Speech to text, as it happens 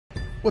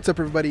What's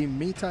up everybody,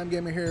 Me-Time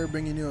Gamer here,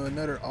 bringing you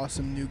another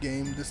awesome new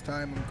game. This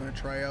time I'm going to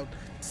try out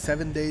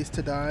 7 Days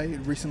to Die. It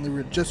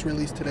recently just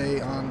released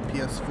today on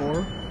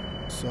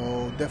PS4,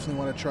 so definitely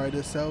want to try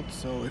this out.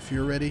 So if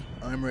you're ready,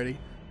 I'm ready.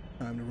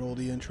 Time to roll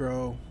the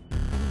intro.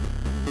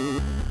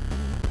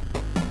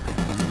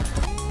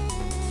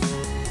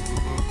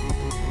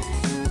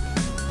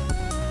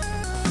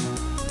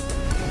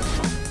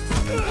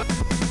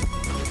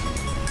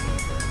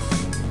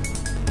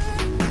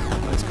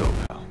 Let's go,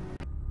 pal.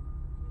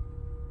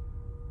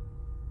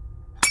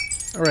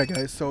 Alright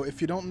guys, so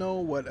if you don't know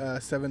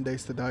what 7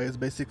 Days to Die is,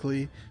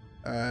 basically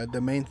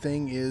the main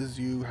thing is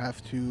you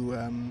have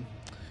to,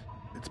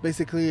 it's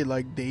basically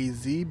like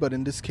DayZ, but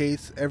in this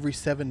case every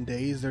 7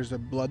 days there's a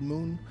blood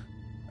moon,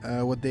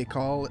 what they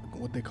call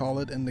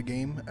it in the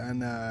game,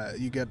 and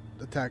you get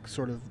attacked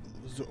sort of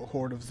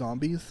horde of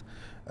zombies,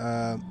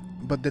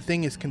 but the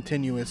thing is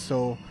continuous,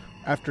 so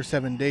after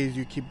 7 days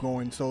you keep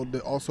going. So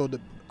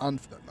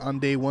on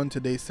day 1 to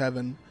day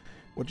 7,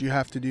 what you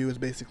have to do is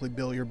basically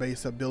build your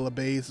base up, build a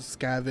base,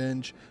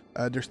 scavenge.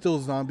 There's still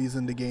zombies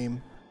in the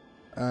game,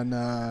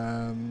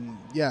 and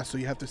yeah, so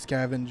you have to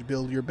scavenge,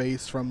 build your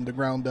base from the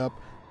ground up,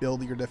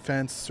 build your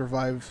defense,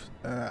 survive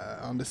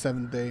on the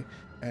 7th day,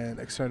 and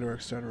etc.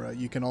 etc.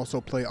 You can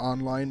also play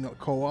online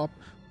co-op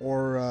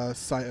or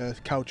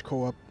couch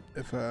co-op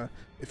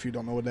if you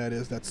don't know what that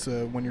is. That's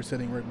when you're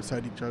sitting right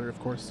beside each other, of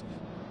course.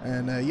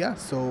 And yeah,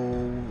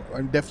 so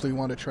I definitely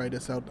want to try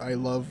this out. I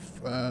love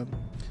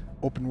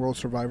open world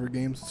survival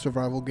games,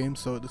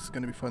 so this is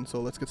going to be fun.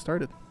 So let's get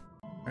started.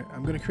 Alright,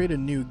 I'm going to create a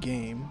new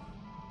game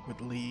with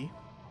Lee.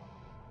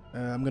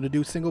 I'm going to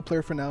do single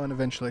player for now, and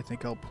eventually I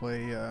think I'll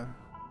play,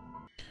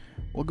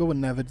 we'll go with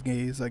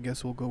Navigate. I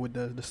guess we'll go with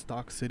the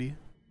stock city.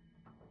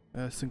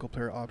 Single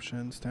player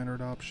option,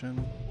 standard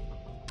option.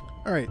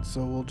 Alright,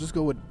 so we'll just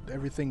go with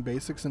everything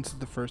basic since it's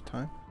the first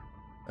time.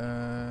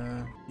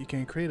 You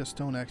can create a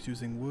stone axe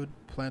using wood,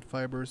 plant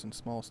fibers, and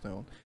small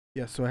stone.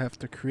 Yeah, so I have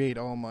to create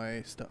all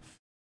my stuff.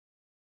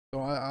 So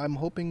I'm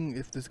hoping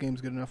if this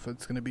game's good enough,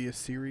 it's going to be a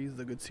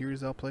good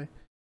series I'll play.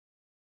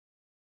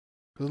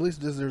 Because at least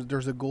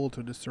there's a goal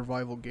to this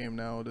survival game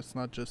now. It's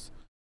not just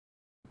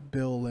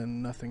build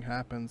and nothing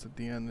happens at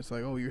the end. It's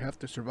like, oh, you have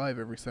to survive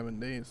every 7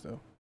 days, though.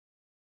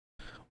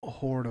 A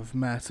horde of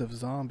massive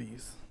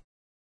zombies.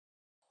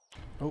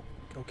 Oh,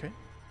 okay.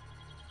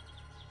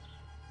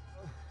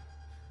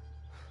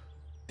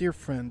 Dear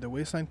friend, the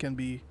wasteland can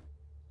be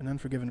an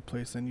unforgiving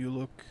place, and you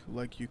look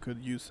like you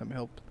could use some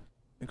help.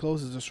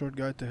 Enclosed is a short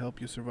guide to help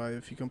you survive.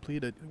 If you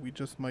complete it, we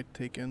just might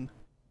take in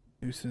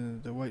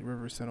the White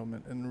River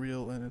settlement,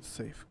 and it's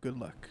safe. Good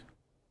luck.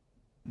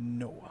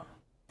 Noah.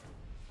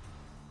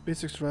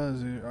 Basic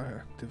strategy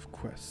are active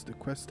quests. The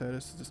quest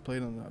status is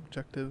displayed on the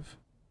objective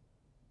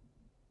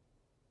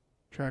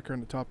tracker on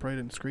the top right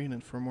of the screen,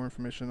 and for more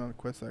information on the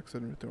quest,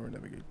 exit and return or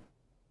navigate.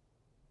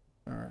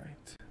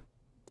 Alright.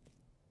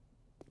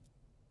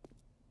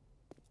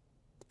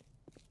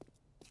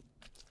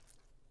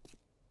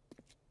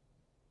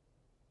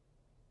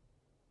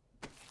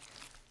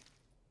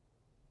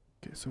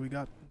 Okay, so we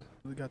got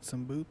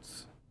some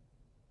boots.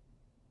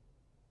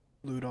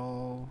 Loot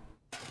all.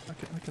 I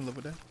can live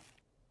with that.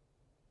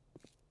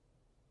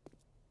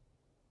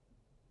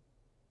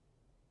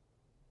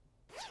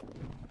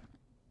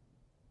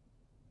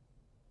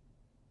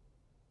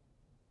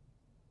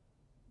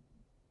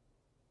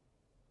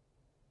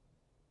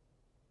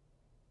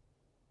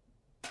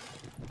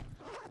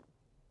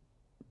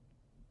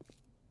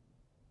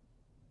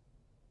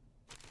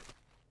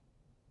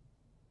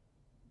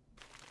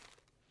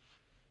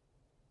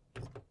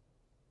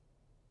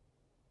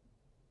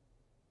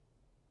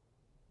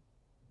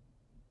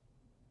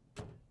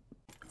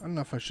 I don't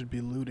know if I should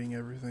be looting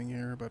everything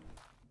here, but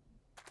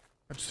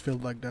I just feel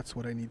like that's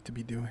what I need to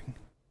be doing.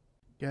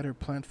 Gather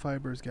plant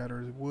fibers,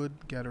 gather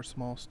wood, gather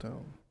small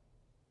stone.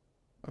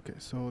 Okay,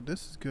 so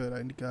this is good.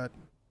 I got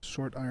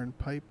short iron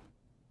pipe,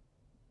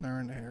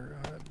 iron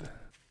arrowhead.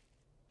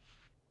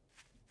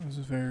 This is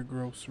a very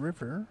gross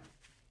river.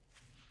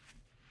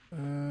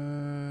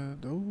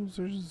 Those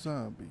are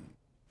zombies.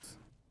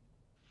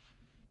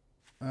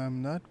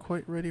 I'm not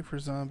quite ready for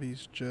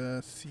zombies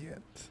just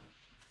yet.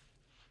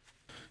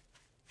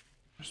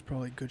 There's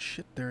probably good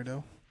shit there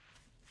though.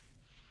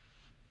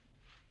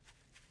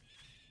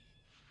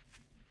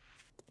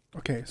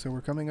 Okay, so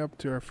we're coming up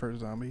to our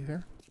first zombie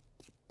here.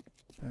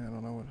 I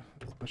don't know what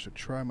I should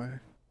try my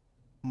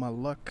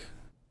luck.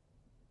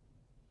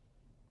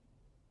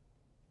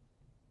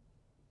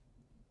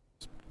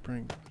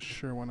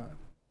 Sure, why not?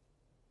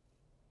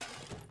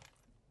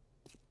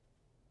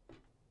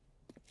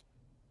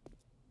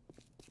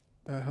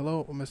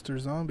 Hello, Mr.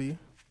 Zombie.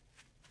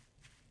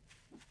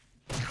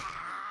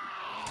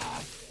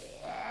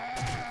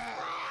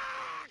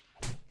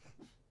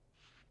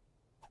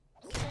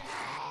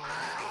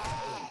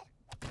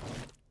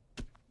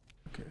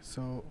 Okay,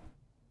 so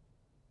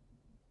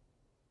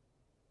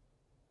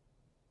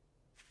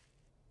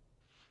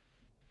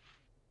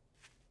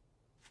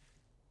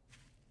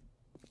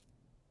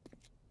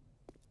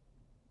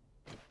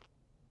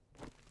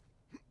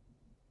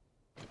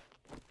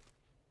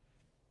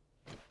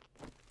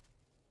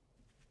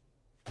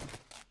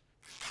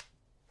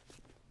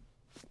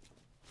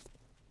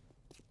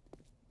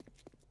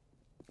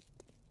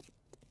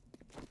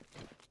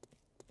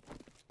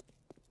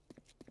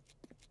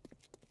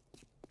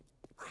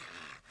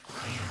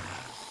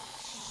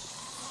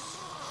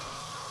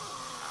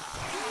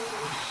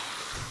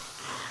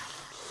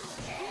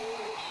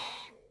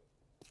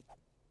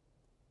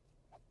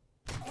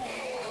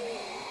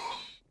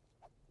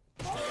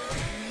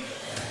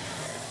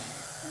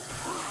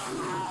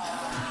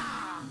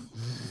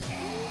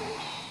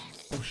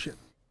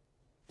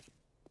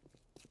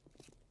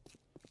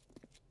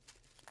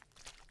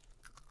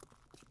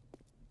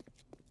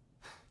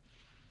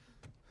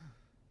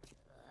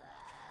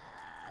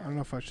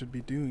know if I should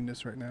be doing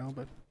this right now,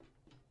 but...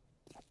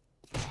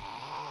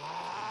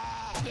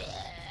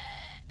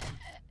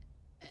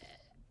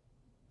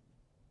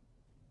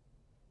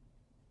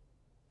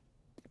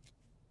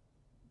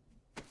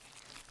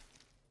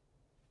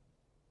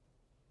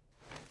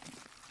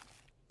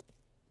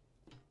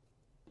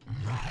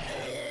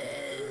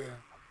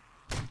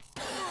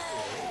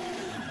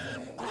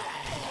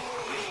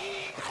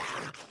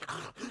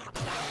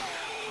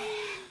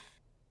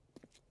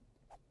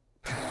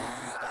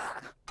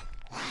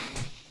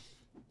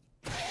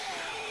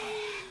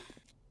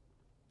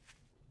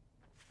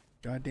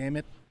 God damn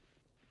it.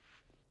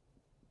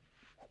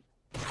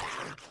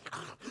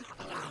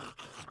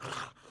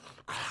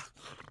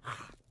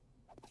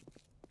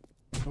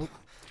 Oh.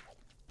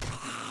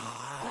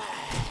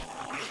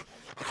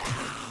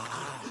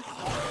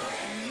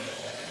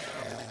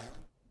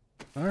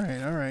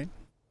 Alright, alright.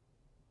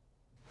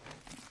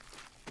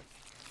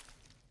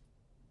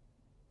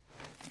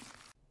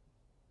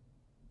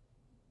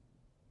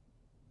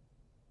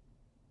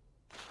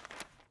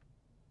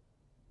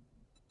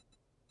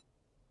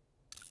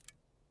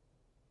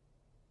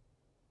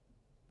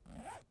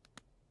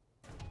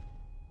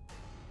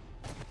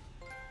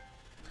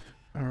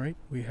 Alright,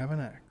 we have an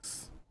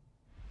axe.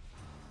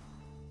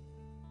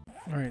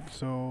 Alright,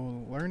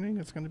 so learning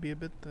is going to be a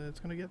bit, it's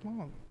going to get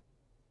long.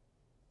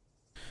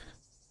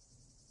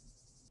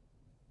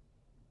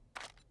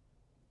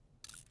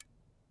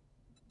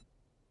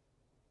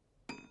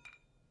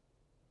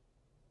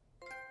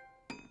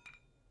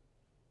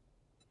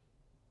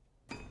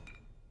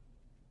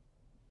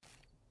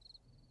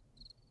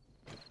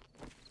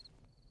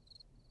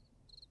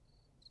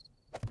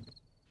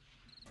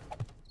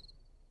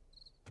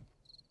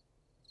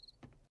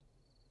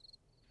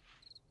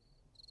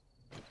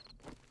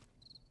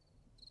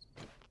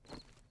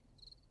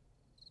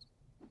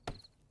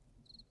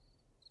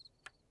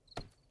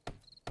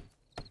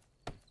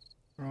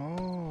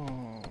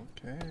 Oh,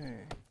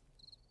 okay.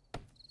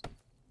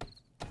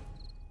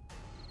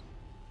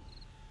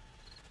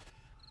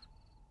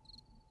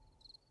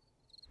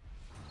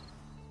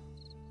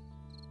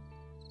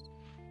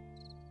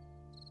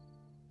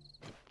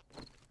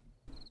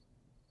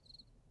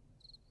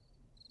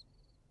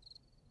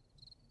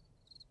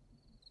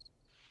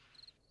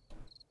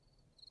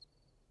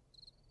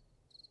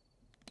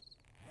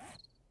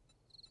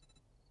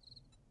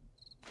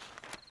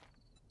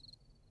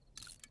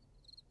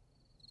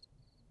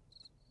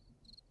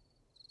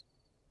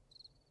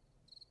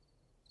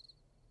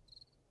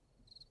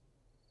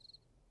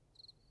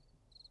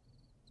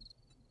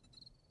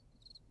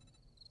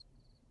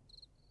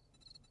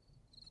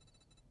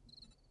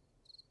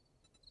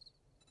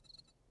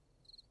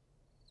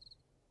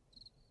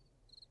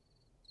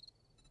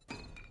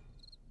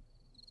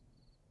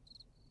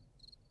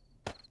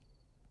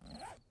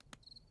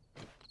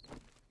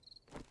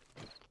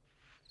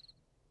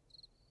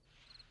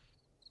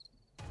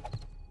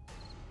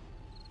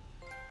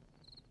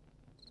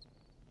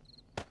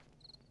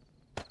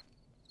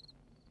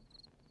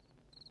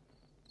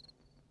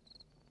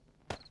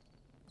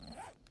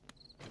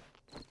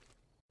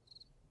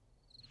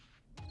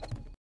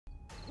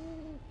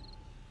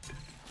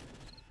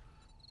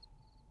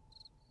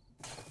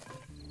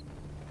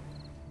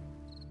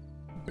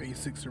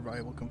 Basic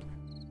survival complete.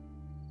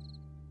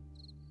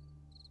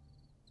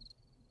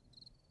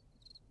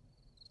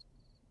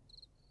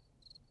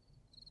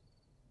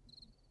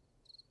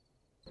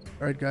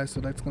 Alright guys,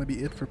 so that's going to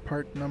be it for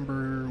part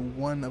number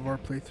 1 of our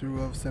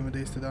playthrough of 7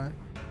 Days to Die.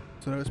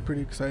 So that was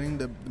pretty exciting.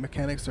 The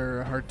mechanics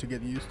are hard to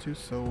get used to,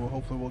 so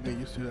hopefully we'll get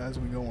used to it as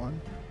we go on.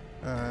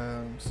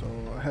 So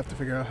I have to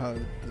figure out how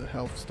the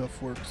health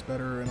stuff works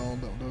better and all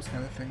those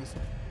kind of things.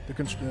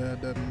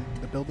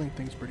 The building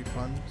thing's pretty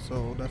fun,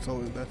 so that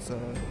was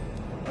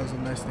a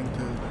nice thing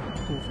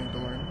cool thing to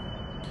learn.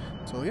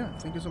 So yeah,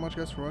 thank you so much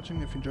guys for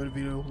watching. If you enjoyed the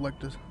video, like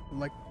the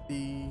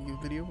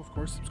video, of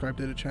course, subscribe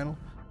to the channel.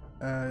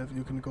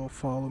 You can go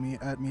follow me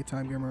at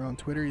MeTimeGamer on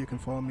Twitter. You can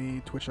follow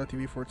me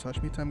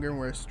twitch.tv/MeTimeGamer,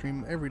 where I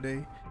stream every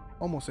day,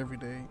 almost every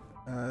day,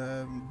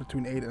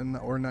 between 8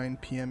 or 9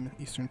 p.m.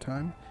 Eastern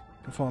Time.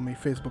 You can follow me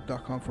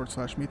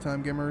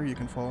facebook.com/MeTimeGamer. You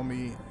can follow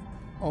me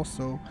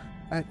also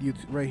at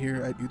YouTube, right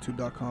here at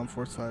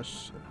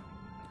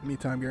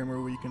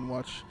youtube.com/MeTimeGamer, where you can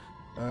watch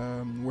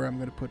where I'm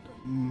going to put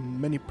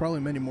probably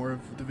many more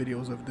of the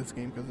videos of this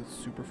game, because it's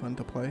super fun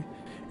to play,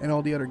 and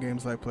all the other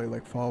games I play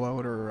like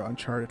Fallout or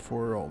Uncharted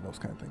 4, all those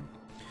kind of things.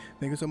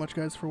 Thank you so much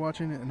guys for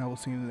watching, and I will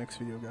see you in the next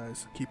video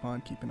guys. Keep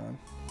on keeping on.